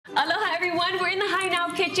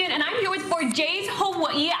kitchen, and I'm here with 4J's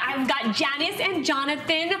Hawaii. I've got Janice and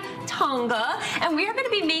Jonathan Tonga, and we are going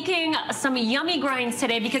to be making some yummy grinds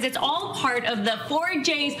today because it's all part of the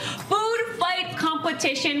 4J's food fight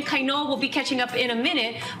competition. Kainoa will be catching up in a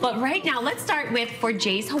minute, but right now let's start with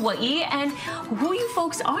 4J's Hawaii and who you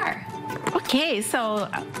folks are. Okay, so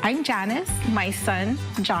I'm Janice, my son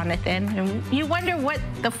Jonathan, and you wonder what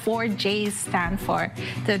the 4J's stand for.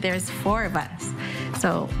 So there's 4 of us.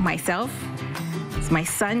 So myself, my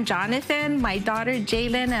son Jonathan, my daughter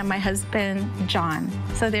Jalen, and my husband John.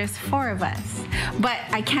 So there's 4 of us. But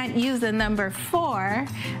I can't use the number 4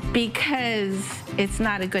 because it's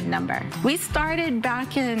not a good number. We started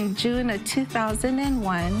back in June of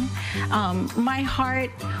 2001. My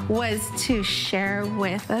heart was to share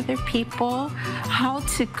with other people how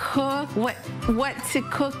to cook, what to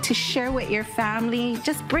cook, to share with your family,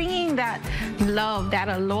 just bringing that love, that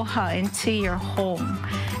aloha into your home.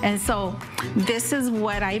 And so this is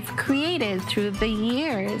what I've created through the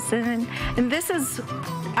years. And this is,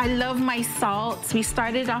 I love my salts. We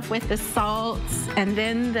started off with the salts and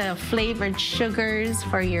then the flavored sugars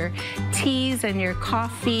for your teas and your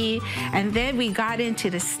coffee. And then we got into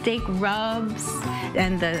the steak rubs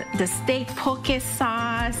and the steak poke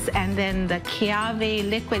sauce and then the Keawe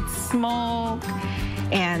liquid smoke.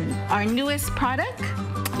 And our newest product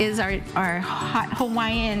is our hot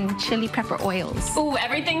Hawaiian chili pepper oils. Ooh,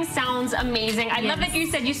 everything sounds amazing. I love that you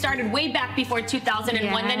said you started way back before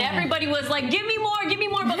 2001. Then everybody was like, give me more,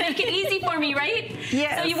 but make it easy for me, right?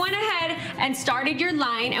 Yes. So you went ahead and started your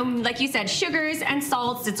line, and like you said, sugars and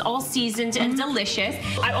salts, it's all seasoned and delicious.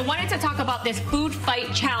 I wanted to talk about this food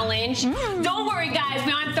fight challenge. Don't worry, guys,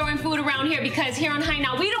 we aren't throwing food around here because here on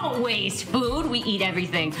Haina, we don't waste food, we eat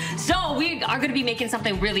everything. So we are gonna be making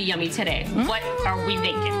something really yummy today. What are we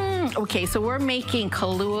making? Okay, so we're making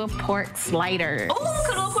Kahlua pork sliders. Oh,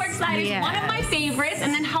 Kahlua pork sliders, yes. One of my favorites.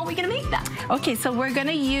 And then how are we gonna make that? Okay, so we're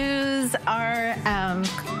gonna use our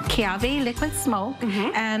Keawe liquid smoke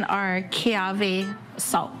and our Keawe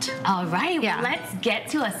salt. All right, well, let's get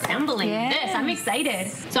to assembling this. I'm excited.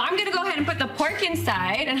 So I'm gonna go ahead and put the pork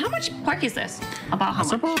inside. And how much pork is this? About how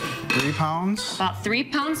much? About 3 pounds. About 3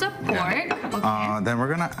 pounds of pork. Yeah. Okay. Then we're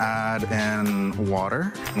gonna add in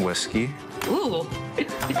water and whiskey. Ooh.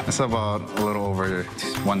 It's about a little over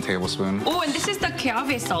 1 tablespoon. Oh, and this is the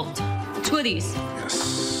Keawe salt. 2 of these.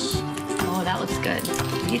 Yes. Oh, that looks good.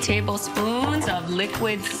 3 tablespoons of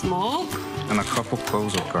liquid smoke. And a couple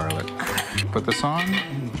cloves of garlic. Put this on,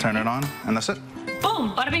 turn it on, and that's it.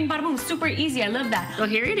 Boom, bada bing, bada boom. Super easy, I love that. So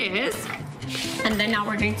here it is. And then now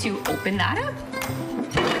we're going to open that up.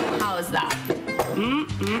 How is that?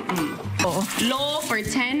 Low for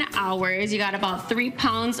 10 hours. You got about 3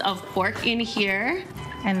 pounds of pork in here.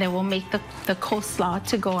 And then we'll make the coleslaw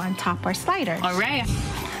to go on top our sliders. All right.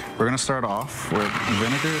 We're gonna start off with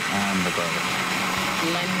vinegar and the garlic.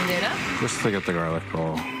 Blend it up. Just to get the garlic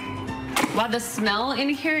all. Wow, the smell in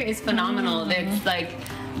here is phenomenal. It's like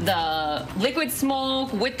the liquid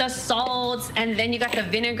smoke with the salts, and then you got the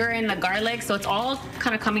vinegar and the garlic, so it's all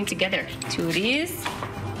kind of coming together. 2 of these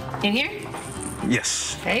in here.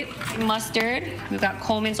 Yes. Okay, mustard. We've got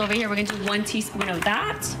Coleman's over here. We're gonna do 1 teaspoon of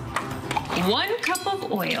that. 1 cup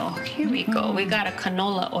of oil. Here we go. We got a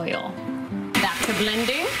canola oil. Back to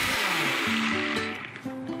blending.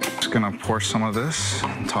 Just gonna pour some of this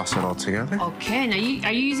and toss it all together. Okay, now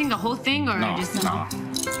are you using the whole thing or just no?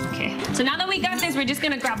 Okay. So now that we got this, we're just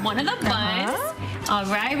gonna grab one of the buns. All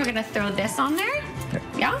right, we're gonna throw this on there.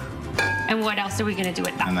 Yeah. And what else are we gonna do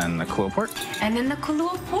with that? And then the Kahlua pork. And then the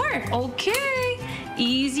Kahlua pork. Okay,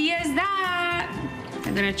 easy as that.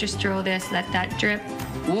 I'm gonna just throw this, let that drip.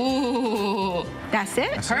 Ooh, That's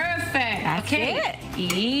it. perfect. That's Okay, it.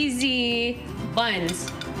 easy. Buns,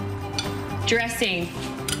 dressing,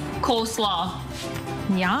 coleslaw,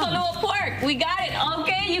 Yum. Kahlua pork. We got it.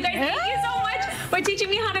 Okay, you guys, thank you so much for teaching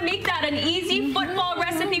me how to make that. An easy football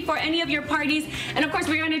recipe for any of your parties. And of course,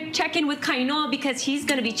 we're going to check in with Kainoa because he's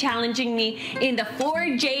going to be challenging me in the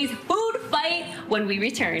 4J's food fight when we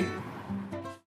return.